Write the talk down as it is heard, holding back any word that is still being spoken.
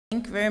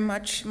thank very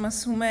much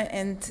Masume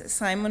and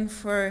Simon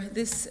for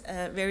this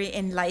very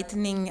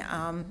enlightening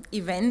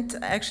event.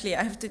 Actually,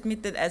 I have to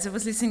admit that as I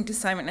was listening to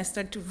Simon, I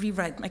started to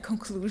rewrite my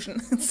conclusion.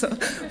 So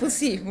we'll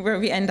see where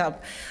we end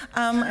up.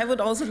 I would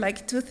also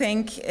like to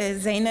thank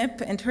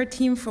Zeynep and her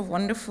team for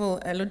wonderful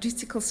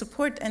logistical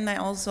support, and I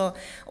also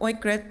owe a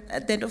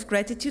debt of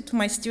gratitude to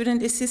my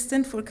student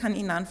assistant, Furkan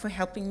Inan, for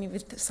helping me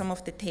with some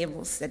of the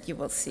tables that you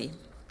will see.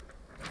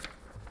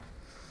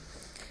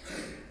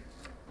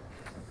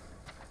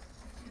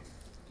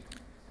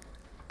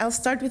 I'll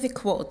start with a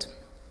quote.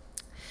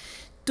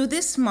 "To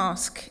this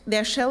mosque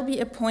there shall be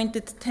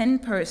appointed 10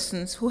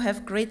 persons who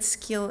have great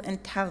skill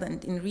and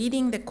talent in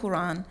reading the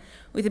Qur'an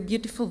with a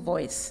beautiful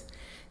voice.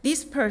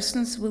 These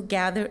persons will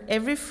gather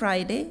every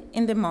Friday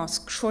in the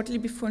mosque shortly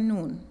before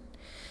noon.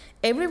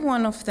 Every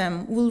one of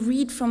them will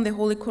read from the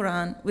Holy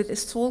Qur'an with a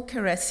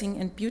soul-caressing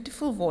and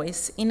beautiful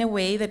voice in a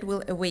way that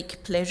will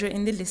awake pleasure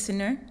in the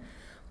listener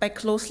by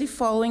closely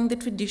following the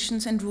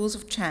traditions and rules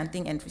of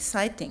chanting and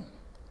reciting."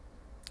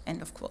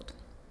 End of quote.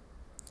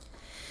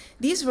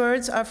 These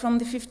words are from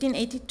the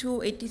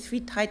 1582-83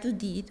 title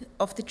deed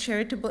of the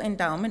charitable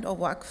endowment or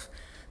Waqf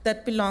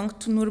that belonged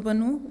to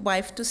Nurbanu,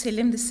 wife to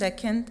Selim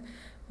II,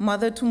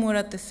 mother to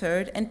Murad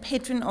III, and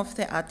patron of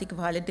the Atik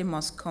Valide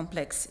Mosque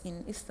complex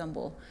in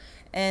Istanbul.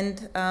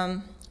 And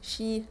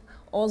she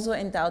also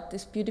endowed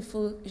this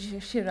beautiful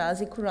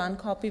Shirazi Quran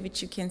copy,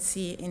 which you can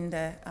see in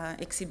the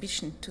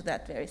exhibition to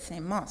that very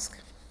same mosque.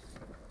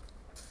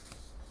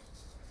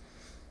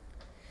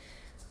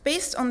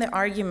 Based on the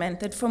argument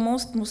that for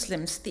most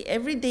Muslims, the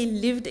everyday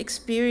lived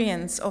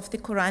experience of the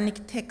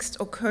Quranic text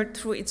occurred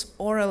through its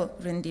oral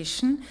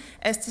rendition,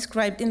 as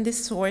described in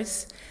this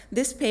source,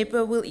 this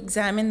paper will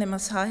examine the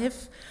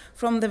Masahif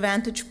from the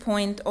vantage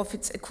point of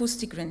its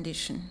acoustic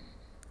rendition.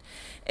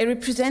 A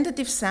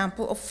representative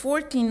sample of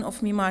 14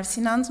 of Mimar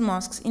Sinan's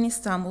mosques in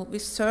Istanbul will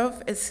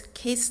serve as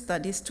case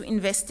studies to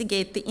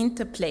investigate the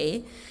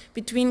interplay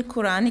between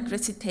Quranic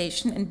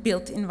recitation and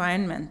built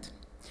environment.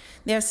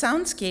 Their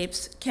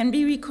soundscapes can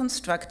be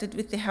reconstructed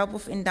with the help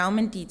of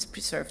endowment deeds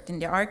preserved in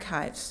the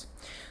archives.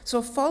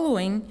 So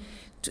following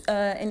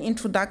an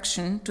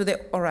introduction to the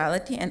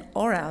orality and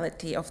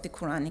orality of the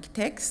Quranic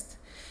text,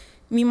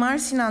 Mimar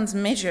Sinan's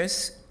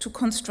measures to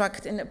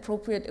construct an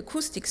appropriate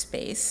acoustic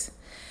space,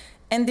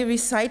 and the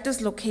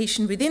reciter's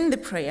location within the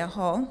prayer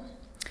hall,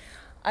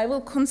 I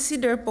will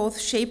consider both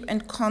shape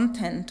and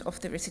content of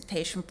the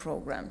recitation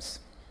programs.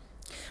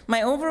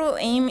 My overall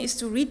aim is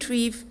to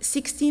retrieve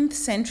 16th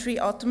century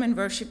Ottoman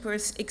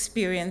worshippers'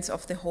 experience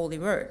of the Holy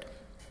Word.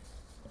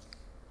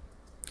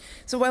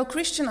 So while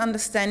Christian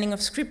understanding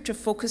of scripture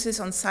focuses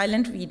on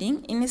silent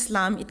reading, in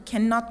Islam it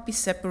cannot be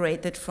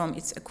separated from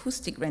its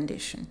acoustic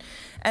rendition.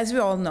 As we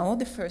all know,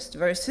 the first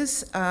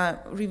verses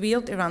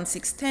revealed around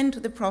 610 to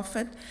the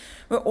Prophet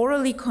were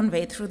orally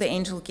conveyed through the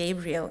angel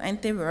Gabriel,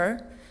 and they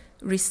were,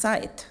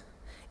 "Recite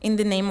in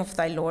the name of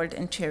thy Lord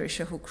and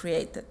Cherisher who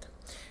created."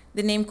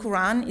 The name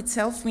Qur'an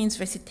itself means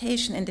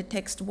recitation, and the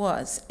text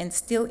was, and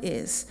still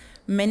is,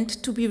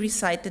 meant to be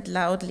recited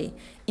loudly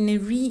in a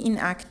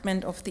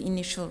reenactment of the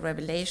initial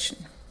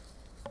revelation.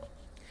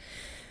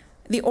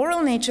 The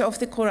oral nature of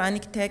the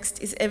Quranic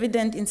text is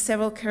evident in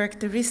several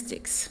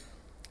characteristics.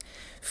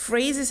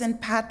 Phrases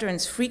and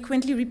patterns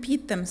frequently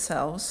repeat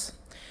themselves.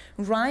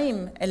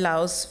 Rhyme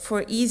allows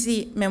for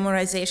easy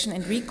memorization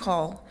and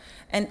recall,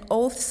 and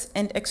oaths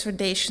and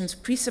exhortations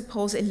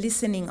presuppose a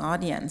listening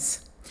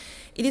audience.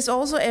 It is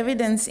also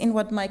evidence in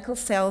what Michael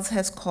Sells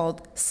has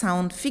called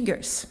sound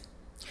figures.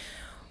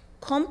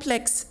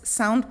 Complex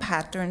sound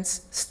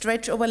patterns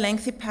stretch over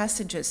lengthy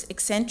passages,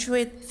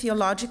 accentuate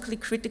theologically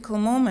critical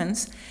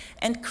moments,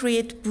 and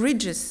create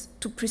bridges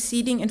to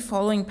preceding and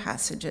following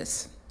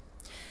passages.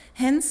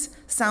 Hence,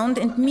 sound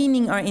and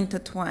meaning are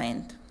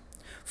intertwined.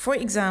 For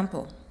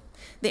example,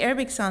 the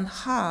Arabic sound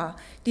ha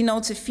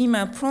denotes a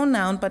female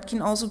pronoun, but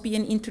can also be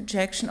an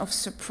interjection of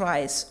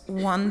surprise,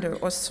 wonder,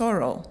 or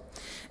sorrow,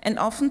 and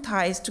often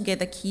ties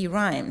together key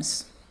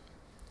rhymes.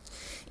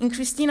 In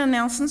Christina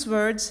Nelson's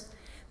words,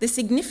 the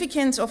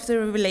significance of the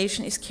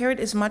revelation is carried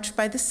as much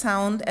by the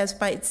sound as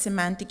by its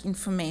semantic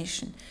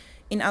information.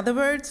 In other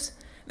words,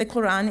 the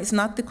Quran is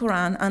not the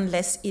Quran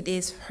unless it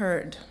is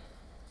heard.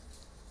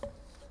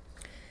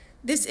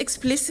 This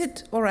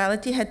explicit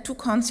orality had two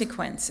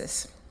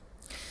consequences.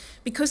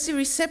 Because the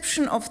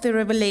reception of the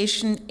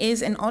revelation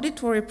is an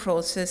auditory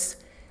process,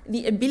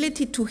 the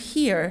ability to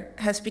hear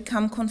has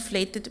become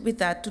conflated with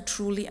that to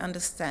truly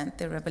understand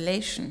the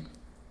revelation.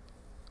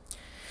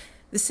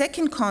 The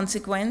second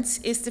consequence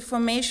is the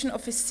formation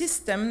of a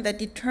system that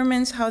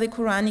determines how the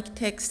Quranic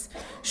text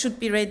should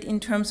be read in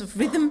terms of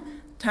rhythm,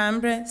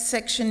 timbre,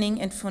 sectioning,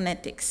 and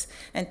phonetics.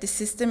 And the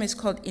system is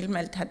called Ilm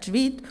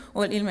al-Tajweed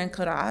or Ilm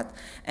al-Qira'at,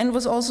 and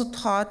was also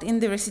taught in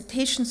the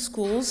recitation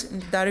schools in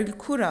the Darul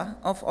Qura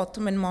of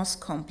Ottoman mosque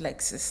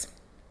complexes.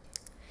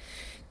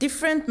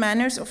 Different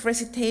manners of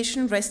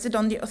recitation rested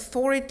on the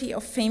authority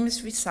of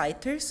famous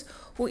reciters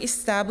who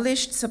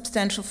established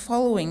substantial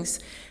followings,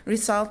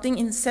 resulting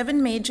in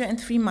 7 major and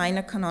 3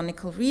 minor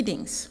canonical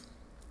readings.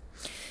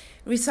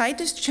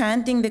 Reciters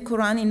chanting the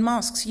Quran in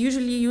mosques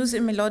usually use a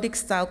melodic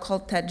style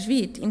called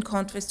tajweed in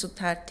contrast to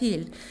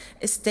tartil,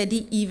 a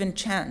steady, even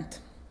chant.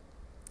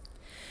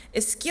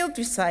 A skilled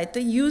reciter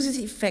uses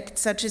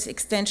effects such as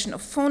extension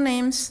of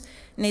phonemes,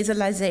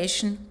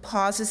 nasalization,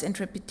 pauses, and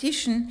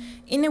repetition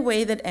in a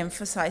way that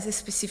emphasizes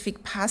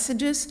specific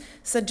passages,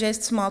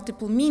 suggests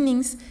multiple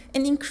meanings,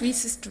 and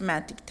increases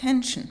dramatic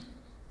tension.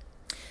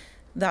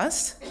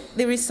 Thus,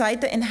 the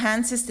reciter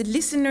enhances the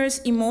listener's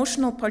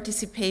emotional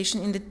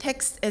participation in the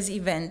text as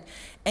event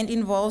and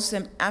involves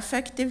them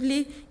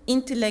affectively,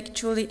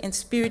 intellectually, and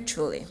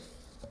spiritually.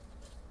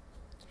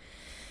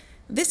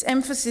 This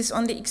emphasis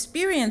on the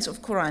experience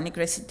of Quranic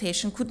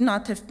recitation could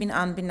not have been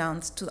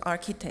unbeknownst to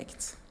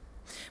architects.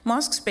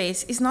 Mosque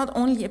space is not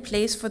only a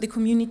place for the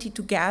community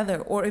to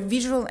gather or a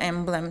visual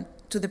emblem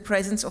to the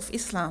presence of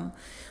Islam,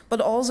 but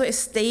also a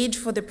stage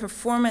for the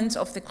performance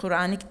of the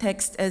Quranic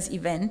text as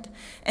event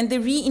and the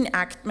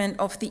reenactment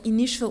of the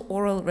initial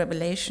oral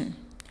revelation.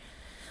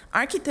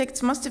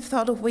 Architects must have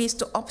thought of ways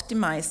to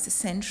optimize the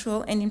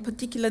sensual and in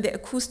particular the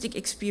acoustic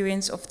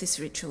experience of this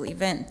ritual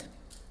event.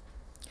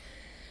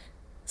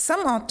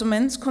 Some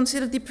Ottomans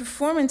considered the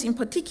performance in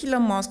particular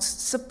mosques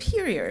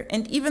superior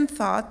and even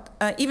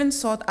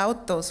sought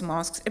out those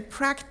mosques, a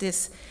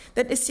practice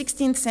that a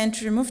 16th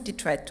century mufti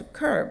tried to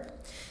curb.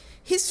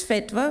 His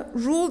fatwa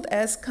ruled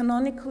as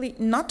canonically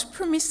not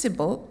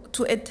permissible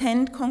to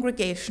attend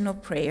congregational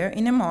prayer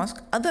in a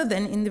mosque other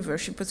than in the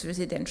worshipper's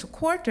residential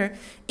quarter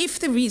if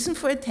the reason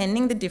for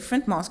attending the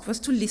different mosque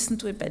was to listen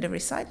to a better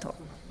recital.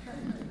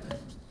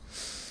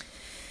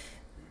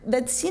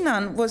 That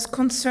Sinan was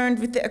concerned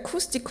with the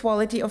acoustic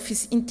quality of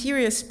his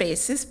interior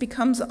spaces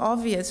becomes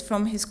obvious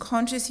from his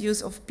conscious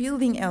use of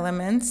building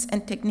elements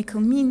and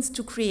technical means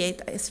to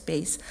create a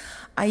space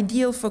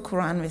ideal for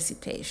Quran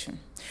recitation.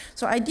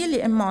 So ideally,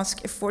 a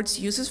mosque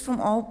affords users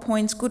from all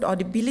points good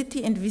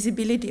audibility and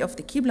visibility of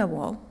the Qibla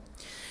wall.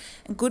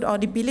 And good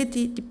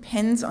audibility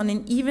depends on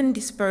an even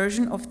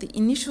dispersion of the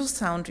initial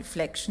sound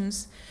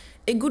reflections,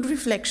 a good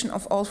reflection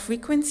of all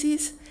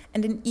frequencies,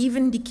 and an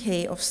even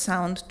decay of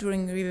sound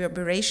during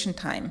reverberation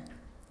time.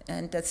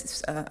 And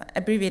that's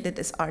abbreviated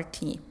as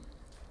RT.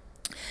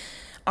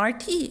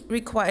 RT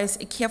requires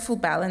a careful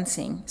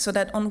balancing so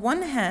that on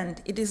one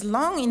hand, it is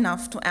long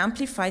enough to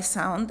amplify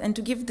sound and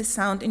to give the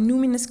sound a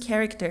numinous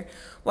character,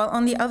 while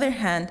on the other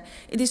hand,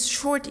 it is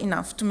short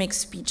enough to make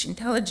speech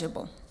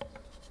intelligible.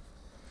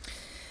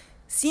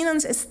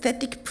 Sinan's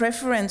aesthetic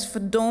preference for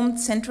domed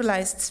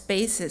centralized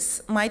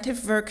spaces might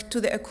have worked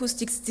to the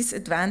acoustics'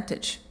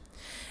 disadvantage.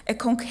 A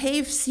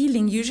concave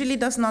ceiling usually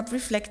does not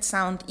reflect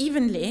sound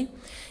evenly.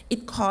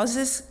 It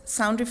causes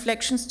sound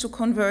reflections to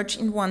converge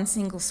in one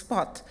single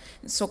spot,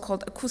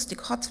 so-called acoustic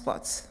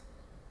hotspots.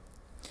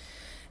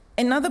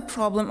 Another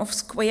problem of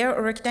square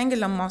or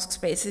rectangular mosque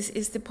spaces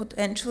is the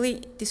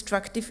potentially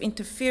destructive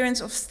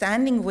interference of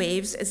standing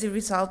waves as a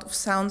result of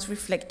sounds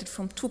reflected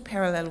from two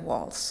parallel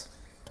walls.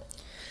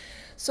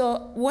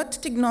 So what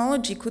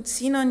technology could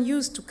Sinan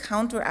use to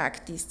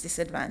counteract these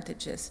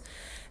disadvantages?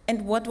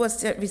 And what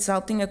was the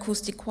resulting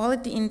acoustic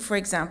quality in, for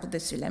example, the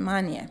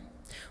Süleymaniye?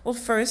 Well,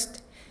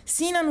 first,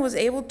 Sinan was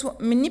able to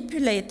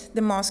manipulate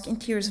the mosque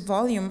interior's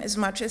volume as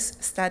much as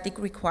static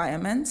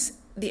requirements,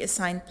 the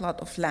assigned plot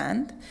of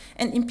land,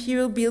 and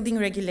imperial building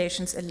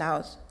regulations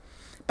allowed,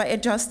 by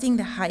adjusting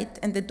the height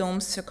and the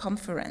dome's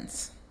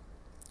circumference.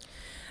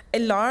 A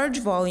large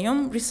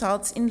volume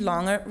results in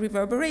longer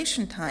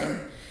reverberation time,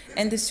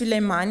 and the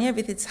Süleymaniye,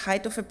 with its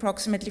height of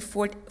approximately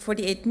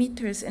 48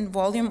 meters and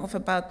volume of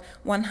about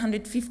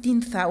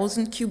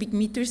 115,000 cubic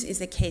meters,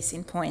 is a case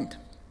in point.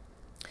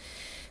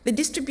 The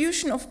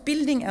distribution of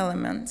building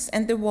elements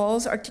and the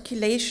wall's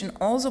articulation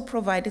also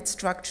provided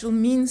structural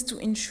means to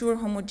ensure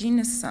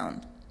homogeneous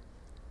sound.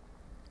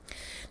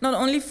 Not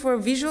only for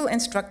visual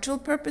and structural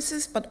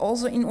purposes, but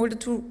also in order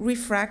to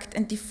refract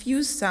and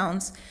diffuse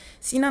sounds,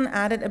 Sinan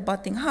added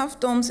abutting half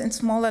domes and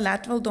smaller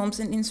lateral domes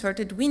and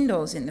inserted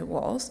windows in the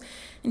walls.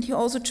 And he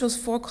also chose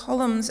 4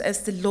 columns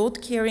as the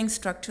load-carrying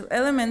structural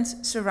elements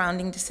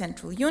surrounding the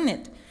central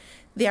unit.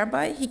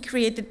 Thereby, he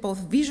created both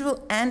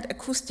visual and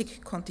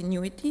acoustic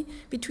continuity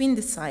between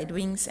the side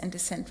wings and the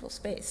central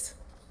space.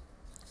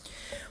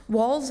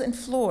 Walls and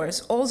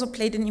floors also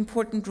played an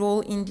important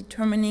role in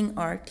determining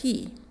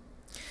RT.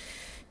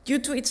 Due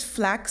to its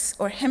flax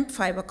or hemp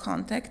fiber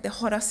contact, the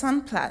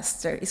Khorasan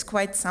plaster is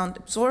quite sound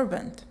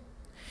absorbent.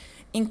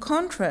 In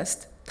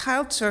contrast,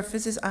 tiled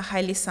surfaces are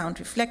highly sound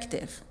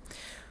reflective.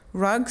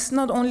 Rugs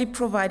not only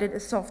provided a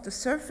softer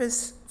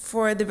surface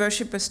for the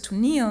worshippers to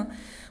kneel,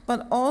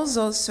 but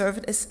also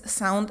served as a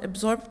sound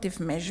absorptive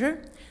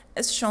measure,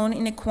 as shown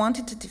in a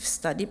quantitative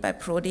study by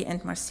Prodi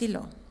and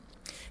Marsillo.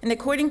 And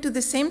according to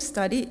the same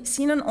study,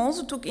 Sinan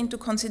also took into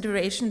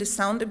consideration the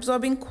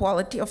sound-absorbing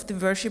quality of the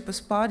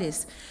worshippers'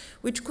 bodies,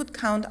 which could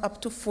count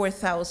up to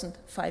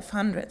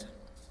 4,500.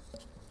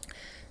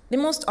 The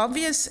most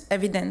obvious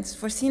evidence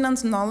for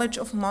Sinan's knowledge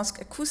of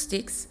mosque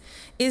acoustics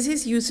is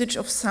his usage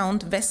of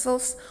sound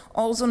vessels,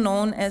 also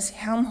known as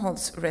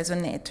Helmholtz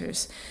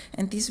resonators,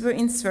 and these were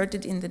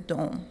inserted in the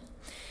dome.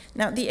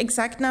 Now, the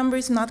exact number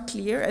is not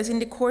clear, as in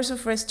the course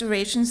of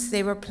restorations,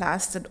 they were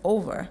plastered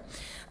over.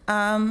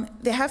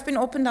 They have been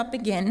opened up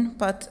again,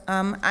 but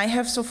I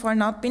have so far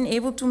not been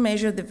able to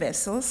measure the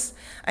vessels.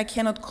 I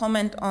cannot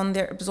comment on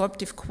their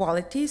absorptive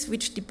qualities,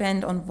 which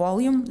depend on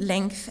volume,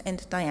 length,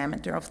 and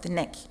diameter of the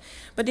neck.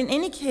 But in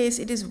any case,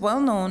 it is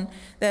well known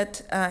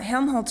that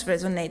Helmholtz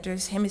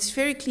resonators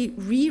hemispherically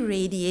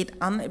re-radiate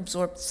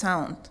unabsorbed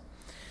sound.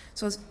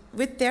 So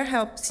with their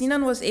help,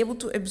 Sinan was able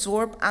to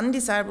absorb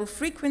undesirable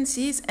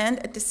frequencies and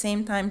at the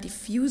same time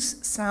diffuse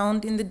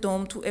sound in the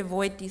dome to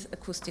avoid these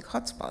acoustic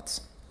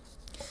hotspots.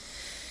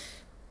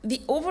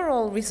 The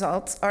overall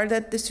results are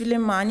that the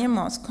Süleymaniye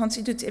Mosque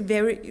constitutes a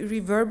very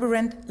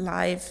reverberant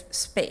live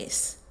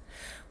space.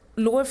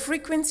 Lower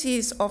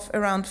frequencies of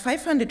around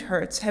 500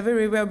 Hertz have a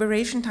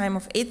reverberation time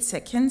of 8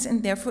 seconds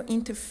and therefore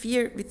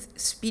interfere with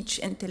speech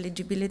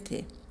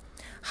intelligibility.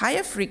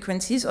 Higher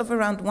frequencies of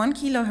around 1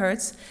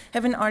 kilohertz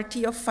have an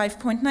RT of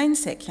 5.9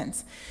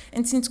 seconds.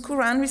 And since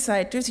Qur'an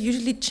reciters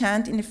usually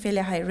chant in a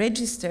fairly high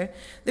register,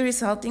 the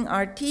resulting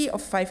RT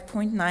of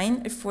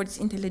 5.9 affords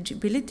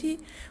intelligibility,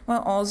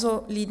 while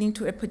also leading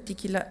to a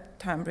particular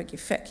timbric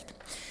effect.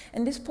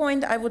 At this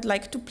point, I would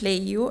like to play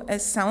you a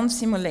sound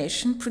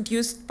simulation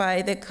produced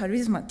by the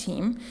Charisma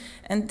team.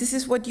 And this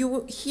is what you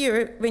will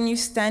hear when you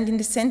stand in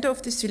the center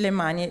of the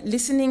Süleymaniye,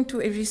 listening to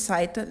a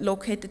reciter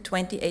located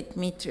 28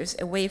 meters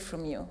away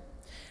from you.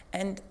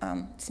 And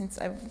since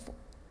I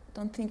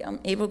don't think I'm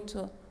able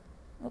to,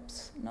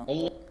 oops,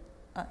 no.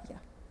 Yeah.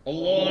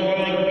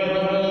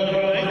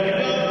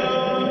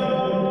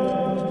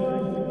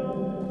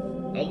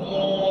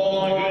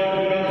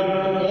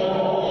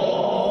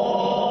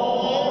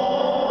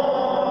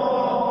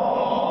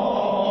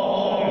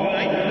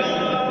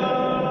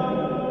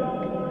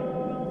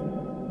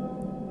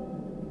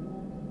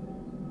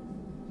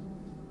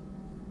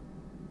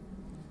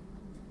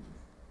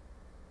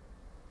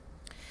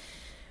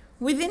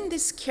 Within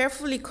this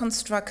carefully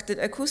constructed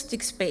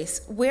acoustic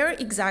space, where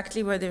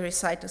exactly were the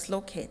reciters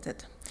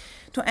located?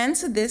 To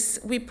answer this,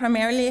 we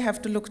primarily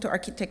have to look to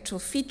architectural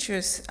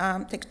features,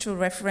 textual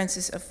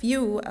references of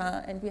view,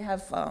 and we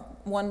have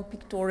one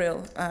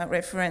pictorial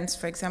reference,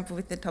 for example,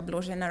 with the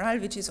Tableau Général,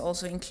 which is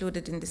also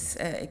included in this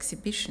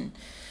exhibition.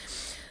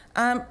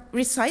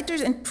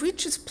 Reciters and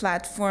preachers'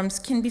 platforms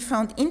can be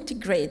found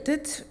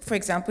integrated, for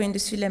example, in the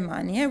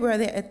Süleymaniye, where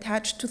they're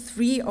attached to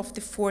 3 of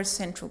the 4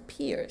 central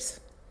piers.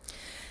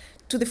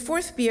 To the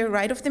 4th pier,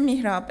 right of the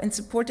mihrab, and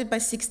supported by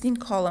 16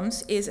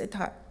 columns, is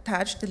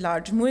attached the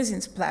large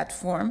muezzin's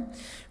platform,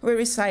 where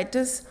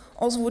reciters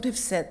also would have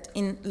sat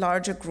in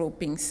larger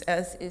groupings,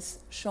 as is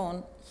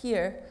shown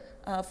here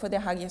for the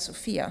Hagia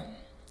Sophia.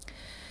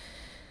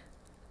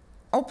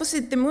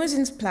 Opposite the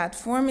muezzin's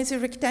platform is a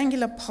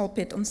rectangular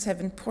pulpit on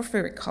 7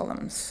 porphyry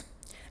columns.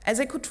 As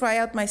I could try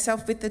out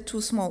myself with the 2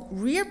 small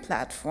rear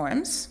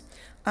platforms,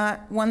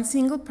 one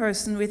single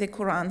person with a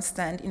Qur'an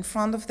stand in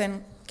front of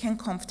them can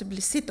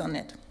comfortably sit on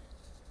it.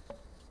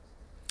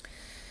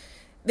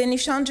 The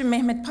Nishancı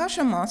Mehmet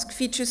Pasha Mosque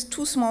features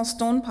 2 small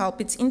stone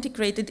pulpits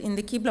integrated in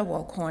the Qibla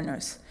wall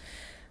corners.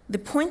 The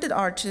pointed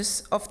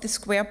arches of the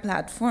square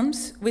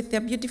platforms with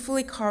their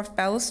beautifully carved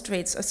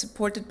balustrades are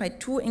supported by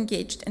 2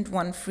 engaged and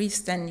 1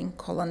 freestanding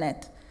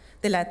colonnette,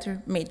 the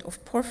latter made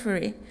of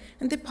porphyry,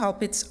 and the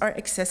pulpits are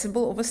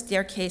accessible over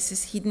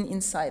staircases hidden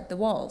inside the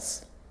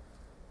walls.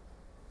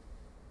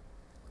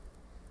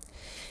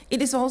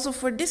 It is also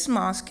for this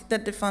mosque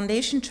that the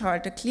foundation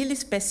charter clearly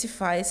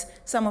specifies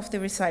some of the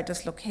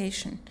reciters'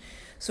 location.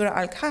 Surah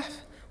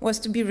Al-Kahf was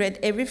to be read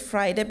every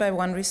Friday by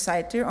 1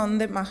 reciter on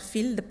the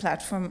mahfil, the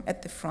platform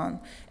at the front,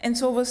 and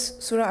so was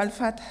Surah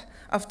Al-Fath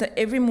after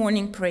every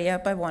morning prayer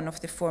by 1 of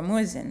the 4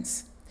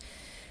 muezzins.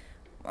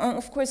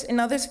 Of course,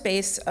 another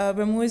space where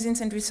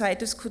muezzins and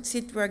reciters could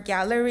sit were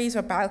galleries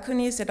or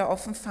balconies that are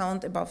often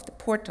found above the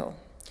portal.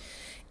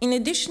 In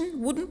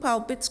addition, wooden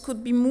pulpits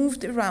could be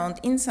moved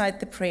around inside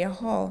the prayer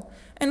hall,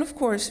 and of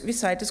course,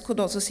 reciters could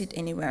also sit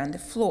anywhere on the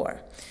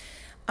floor.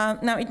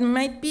 Now, it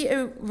might be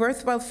a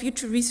worthwhile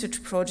future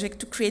research project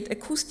to create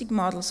acoustic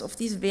models of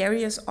these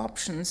various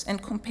options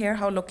and compare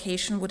how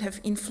location would have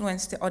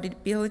influenced the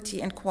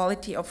audibility and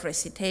quality of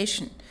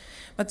recitation.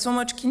 But so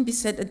much can be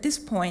said at this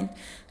point: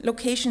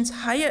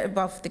 locations higher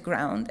above the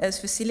ground, as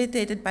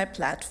facilitated by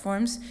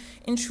platforms,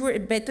 ensure a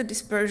better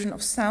dispersion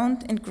of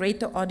sound and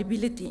greater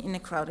audibility in a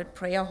crowded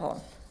prayer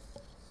hall.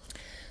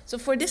 So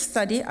for this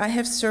study, I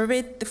have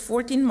surveyed the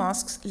 14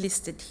 mosques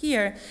listed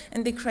here,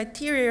 and the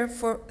criteria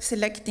for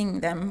selecting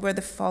them were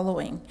the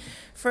following.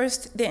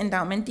 First, the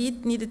endowment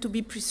deed needed to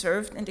be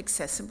preserved and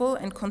accessible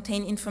and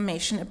contain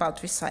information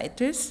about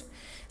reciters.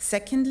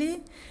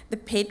 Secondly, the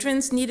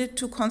patrons needed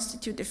to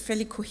constitute a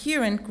fairly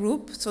coherent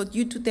group, so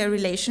due to their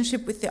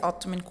relationship with the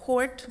Ottoman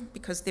court,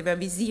 because they were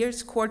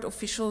viziers, court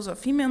officials, or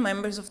female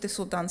members of the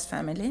Sultan's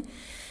family,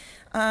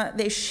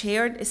 they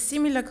shared a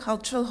similar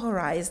cultural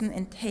horizon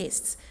and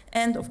tastes.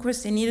 And of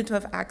course, they needed to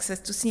have access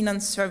to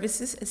Sinan's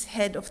services as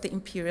head of the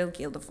Imperial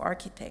Guild of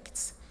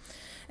Architects.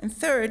 And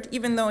third,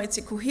 even though it's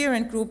a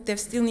coherent group, there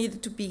still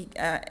needed to be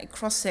a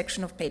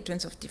cross-section of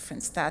patrons of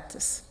different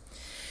status.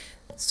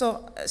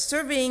 So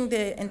surveying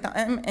the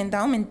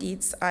endowment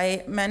deeds,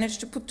 I managed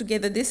to put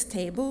together this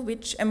table,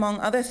 which, among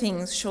other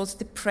things, shows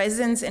the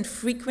presence and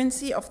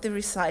frequency of the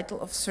recital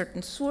of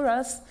certain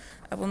surahs.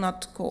 I will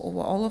not go over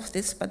all of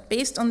this, but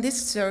based on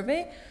this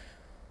survey,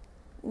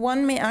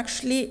 one may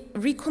actually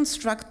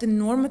reconstruct the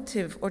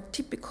normative or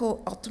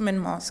typical Ottoman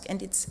mosque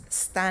and its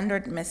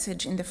standard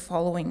message in the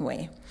following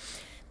way.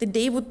 The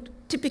day would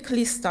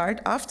typically start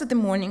after the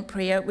morning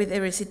prayer with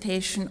a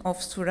recitation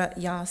of Surah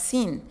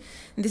Yasin.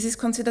 This is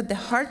considered the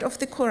heart of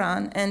the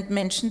Quran and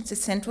mentions the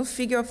central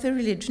figure of the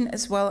religion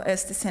as well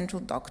as the central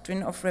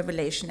doctrine of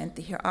revelation and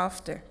the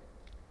hereafter.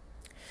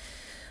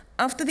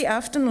 After the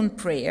afternoon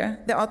prayer,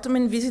 the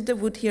Ottoman visitor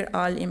would hear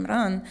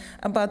Al-Imran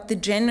about the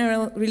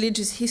general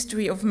religious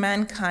history of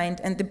mankind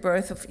and the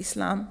birth of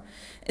Islam,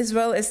 as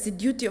well as the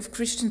duty of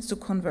Christians to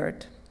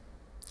convert.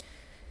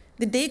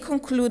 The day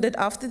concluded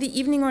after the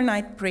evening or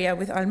night prayer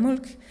with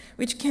Al-Mulk,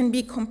 which can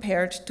be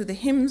compared to the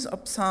hymns or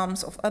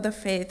psalms of other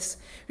faiths,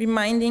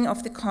 reminding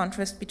of the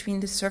contrast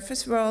between the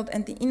surface world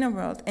and the inner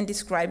world and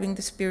describing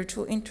the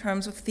spiritual in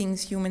terms of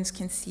things humans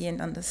can see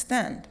and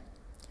understand.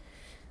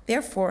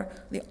 Therefore,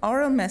 the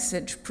oral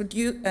message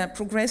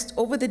progressed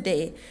over the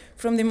day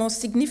from the most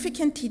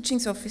significant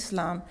teachings of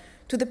Islam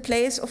to the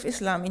place of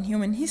Islam in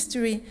human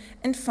history,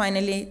 and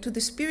finally to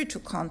the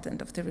spiritual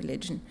content of the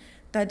religion.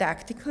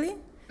 Didactically,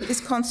 this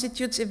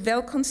constitutes a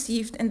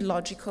well-conceived and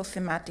logical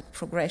thematic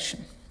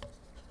progression.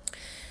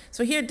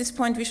 So here at this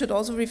point, we should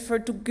also refer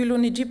to Gülo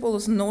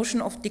Necipoglu's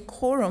notion of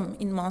decorum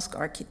in mosque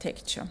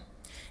architecture.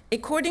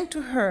 According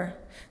to her,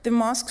 the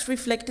mosques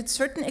reflected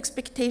certain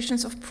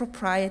expectations of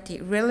propriety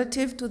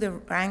relative to the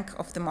rank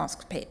of the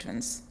mosque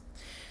patrons.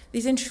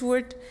 This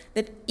ensured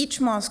that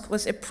each mosque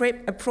was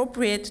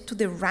appropriate to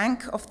the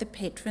rank of the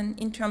patron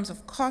in terms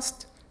of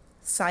cost,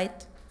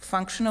 site,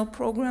 functional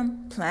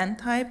program, plan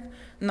type,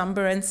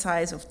 number and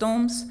size of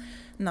domes,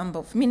 number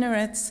of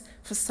minarets,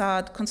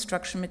 facade,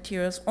 construction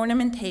materials,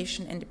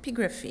 ornamentation, and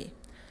epigraphy.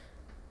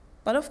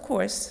 But of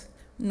course,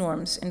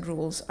 norms and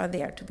rules are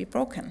there to be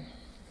broken.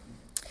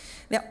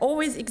 There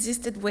always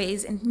existed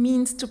ways and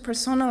means to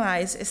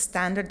personalize a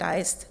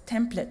standardized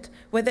template,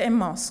 whether a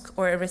mosque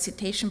or a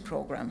recitation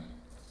program.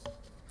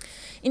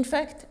 In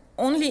fact,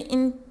 only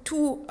in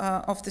 2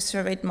 of the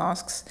surveyed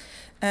mosques,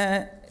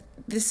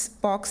 this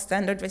box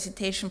standard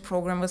recitation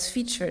program was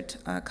featured,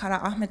 Kara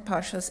Ahmed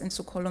Pasha's and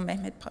Sokolo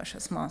Mehmet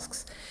Pasha's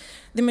mosques.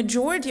 The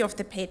majority of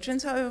the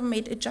patrons, however,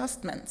 made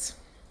adjustments.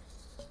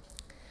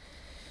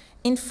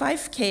 In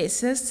 5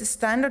 cases, the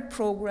standard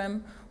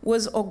program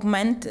was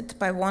augmented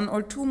by 1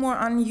 or 2 more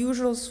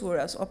unusual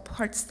surahs or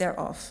parts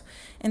thereof,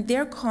 and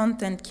their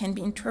content can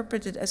be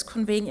interpreted as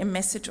conveying a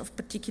message of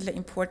particular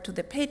import to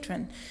the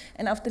patron.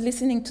 And after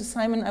listening to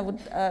Simon, I would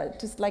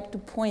just like to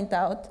point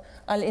out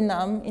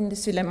Al-Inam in the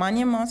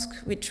Süleymaniye Mosque,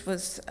 which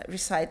was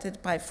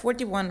recited by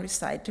 41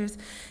 reciters.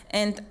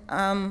 And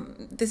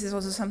this is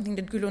also something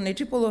that Gülo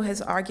Necipoglu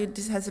has argued.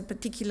 This has a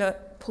particular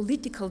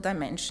political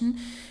dimension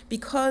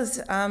because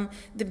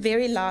the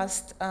very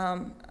last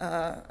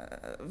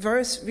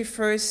verse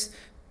refers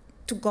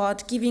to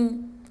God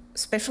giving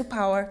special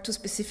power to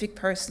specific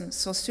persons.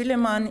 So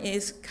Suleiman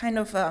is kind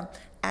of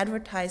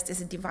advertised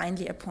as a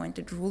divinely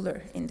appointed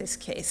ruler in this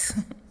case.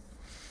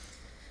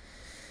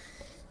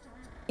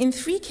 In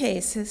 3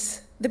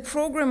 cases, the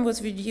program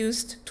was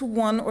reduced to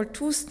 1 or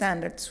 2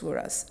 standard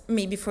surahs,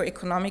 maybe for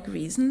economic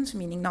reasons,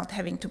 meaning not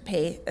having to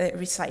pay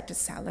reciters'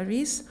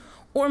 salaries,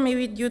 or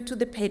maybe due to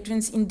the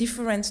patrons'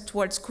 indifference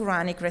towards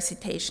Quranic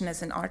recitation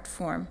as an art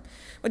form.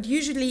 But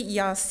usually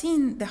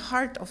Yasin, the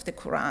heart of the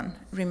Quran,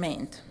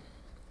 remained.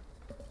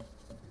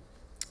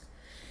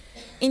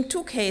 In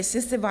 2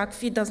 cases, the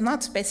Waqfi does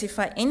not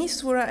specify any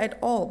surah at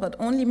all, but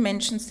only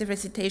mentions the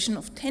recitation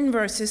of 10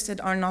 verses that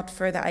are not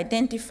further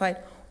identified,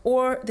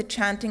 or the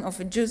chanting of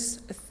a juz,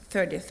 a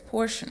 30th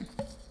portion.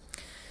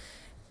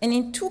 And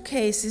in 2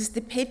 cases, the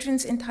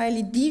patrons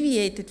entirely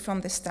deviated from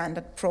the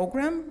standard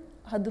program,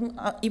 Hadım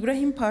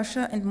Ibrahim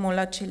Pasha and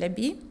Molla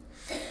Çelebi.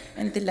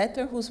 And the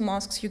latter, whose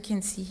mosques you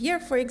can see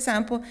here, for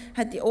example,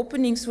 had the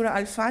opening Surah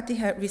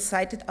Al-Fatiha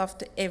recited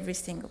after every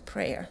single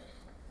prayer.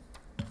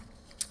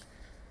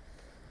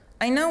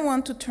 I now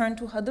want to turn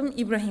to Hadım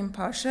Ibrahim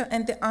Pasha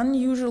and the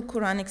unusual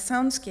Qur'anic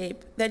soundscape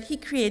that he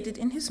created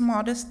in his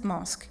modest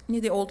mosque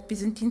near the old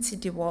Byzantine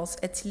city walls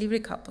at Silivri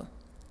Kapı.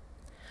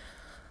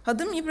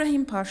 Hadım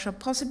Ibrahim Pasha,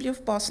 possibly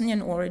of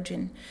Bosnian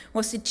origin,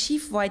 was the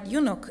chief white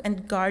eunuch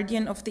and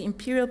guardian of the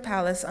imperial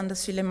palace under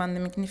Suleiman the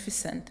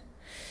Magnificent.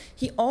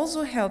 He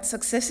also held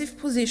successive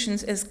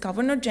positions as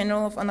Governor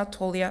General of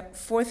Anatolia,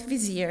 4th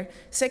Vizier,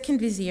 2nd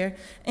Vizier,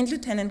 and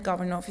Lieutenant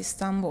Governor of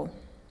Istanbul.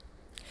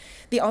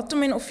 The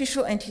Ottoman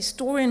official and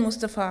historian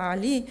Mustafa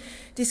Ali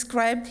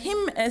described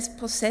him as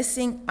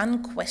possessing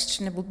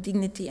unquestionable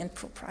dignity and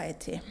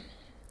propriety.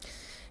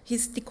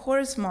 His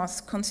decorous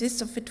mosque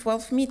consists of a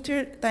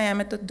 12-meter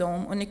diameter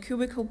dome on a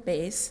cubical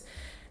base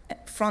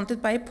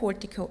fronted by a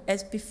portico,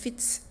 as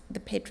befits the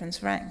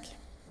patron's rank.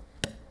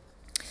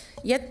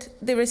 Yet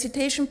the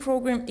recitation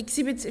program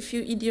exhibits a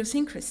few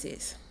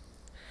idiosyncrasies.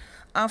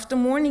 After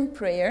morning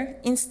prayer,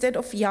 instead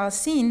of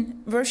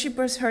Yasin,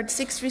 worshippers heard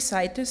 6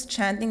 reciters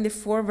chanting the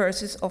 4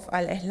 verses of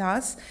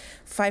Al-Ikhlas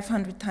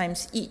 500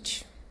 times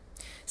each.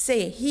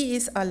 Say, He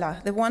is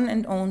Allah, the one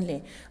and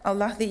only,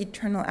 Allah the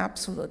eternal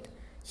absolute.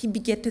 He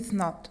begetteth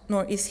not,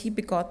 nor is he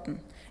begotten,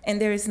 and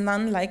there is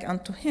none like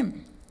unto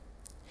him.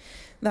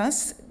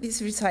 Thus,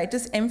 these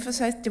reciters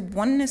emphasized the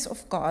oneness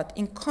of God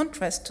in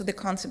contrast to the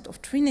concept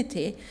of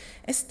Trinity,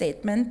 a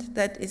statement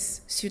that is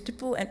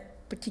suitable and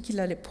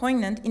particularly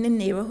poignant in a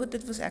neighborhood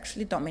that was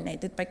actually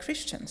dominated by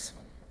Christians.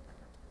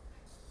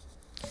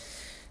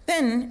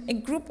 Then, a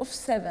group of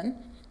 7,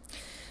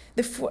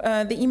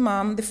 the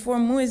Imam, the 4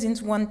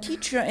 muezzins, 1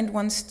 teacher, and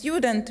 1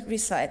 student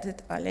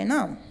recited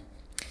Al-An'am.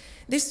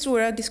 This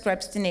surah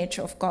describes the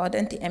nature of God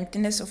and the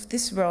emptiness of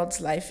this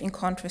world's life in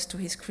contrast to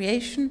his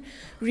creation,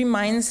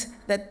 reminds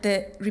that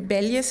the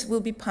rebellious will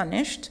be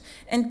punished,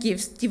 and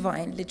gives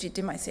divine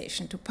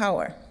legitimization to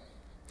power.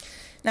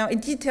 Now, a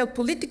detailed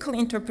political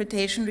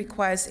interpretation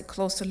requires a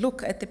closer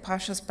look at the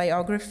Pasha's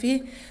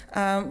biography,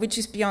 which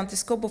is beyond the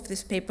scope of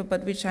this paper,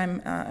 but which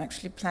I'm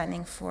actually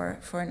planning for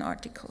an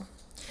article.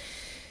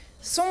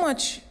 So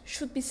much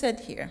should be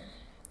said here.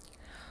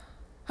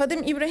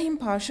 Hatem Ibrahim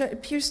Pasha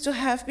appears to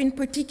have been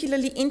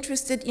particularly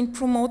interested in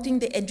promoting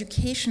the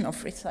education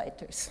of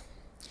reciters.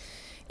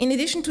 In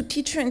addition to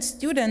teacher and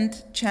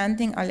student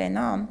chanting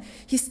Al-An'am,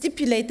 he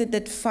stipulated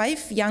that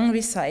 5 young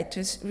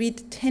reciters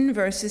read 10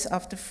 verses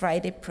after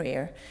Friday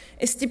prayer,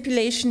 a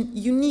stipulation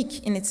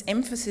unique in its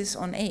emphasis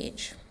on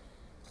age.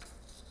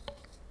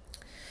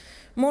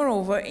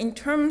 Moreover, in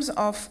terms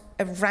of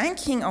a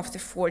ranking of the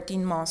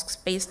 14 mosques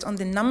based on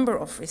the number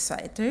of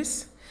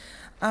reciters,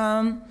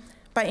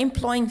 by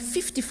employing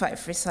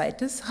 55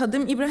 reciters,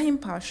 Hatem Ibrahim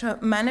Pasha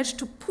managed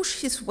to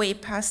push his way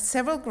past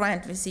several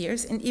Grand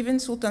Viziers and even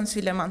Sultan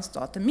Süleyman's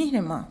daughter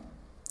Mihrimah.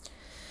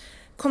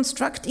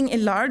 Constructing a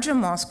larger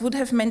mosque would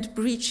have meant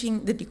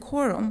breaching the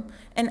decorum,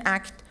 an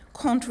act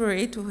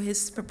contrary to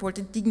his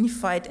purported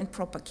dignified and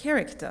proper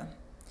character.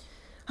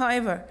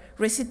 However,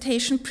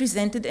 recitation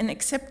presented an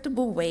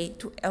acceptable way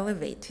to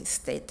elevate his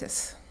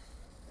status.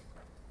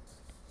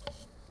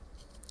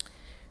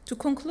 To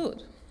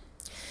conclude,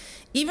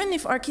 even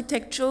if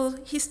architectural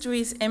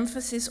history's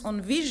emphasis on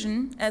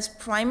vision as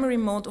primary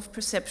mode of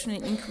perception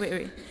and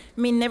inquiry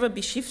may never be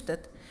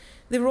shifted,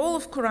 the role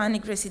of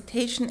Quranic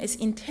recitation as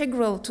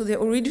integral to the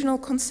original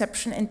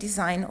conception and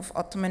design of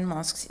Ottoman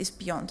mosques is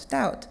beyond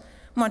doubt,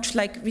 much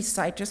like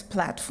reciters'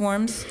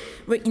 platforms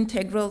were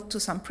integral to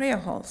some prayer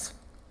halls.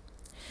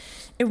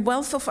 A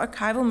wealth of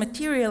archival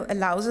material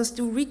allows us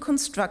to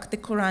reconstruct the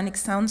Qur'anic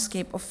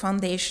soundscape of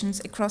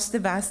foundations across the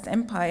vast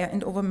empire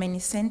and over many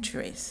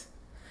centuries.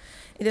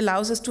 It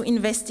allows us to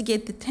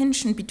investigate the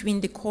tension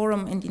between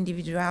decorum and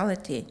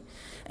individuality,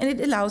 and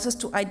it allows us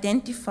to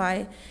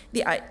identify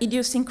the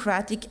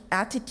idiosyncratic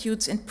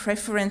attitudes and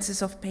preferences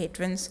of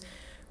patrons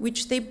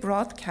which they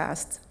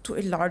broadcast to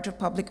a larger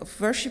public of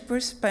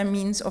worshippers by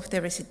means of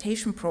their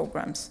recitation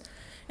programs.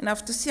 And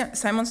after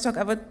Simon's talk,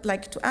 I would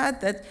like to add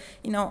that,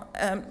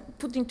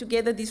 putting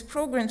together these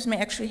programs may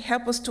actually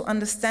help us to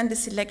understand the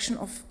selection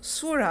of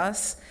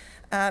surahs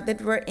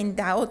that were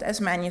endowed as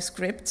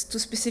manuscripts to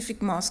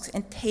specific mosques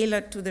and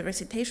tailored to the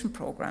recitation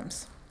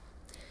programs.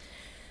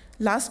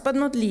 Last but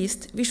not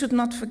least, we should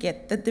not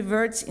forget that the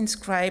words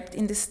inscribed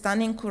in the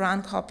stunning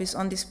Quran copies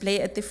on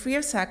display at the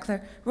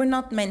Friarsackler were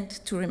not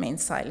meant to remain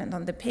silent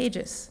on the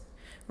pages.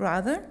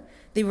 Rather,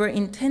 they were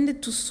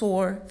intended to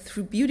soar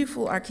through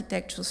beautiful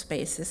architectural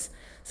spaces,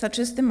 such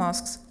as the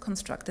mosques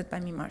constructed by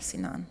Mimar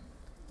Sinan.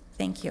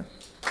 Thank you.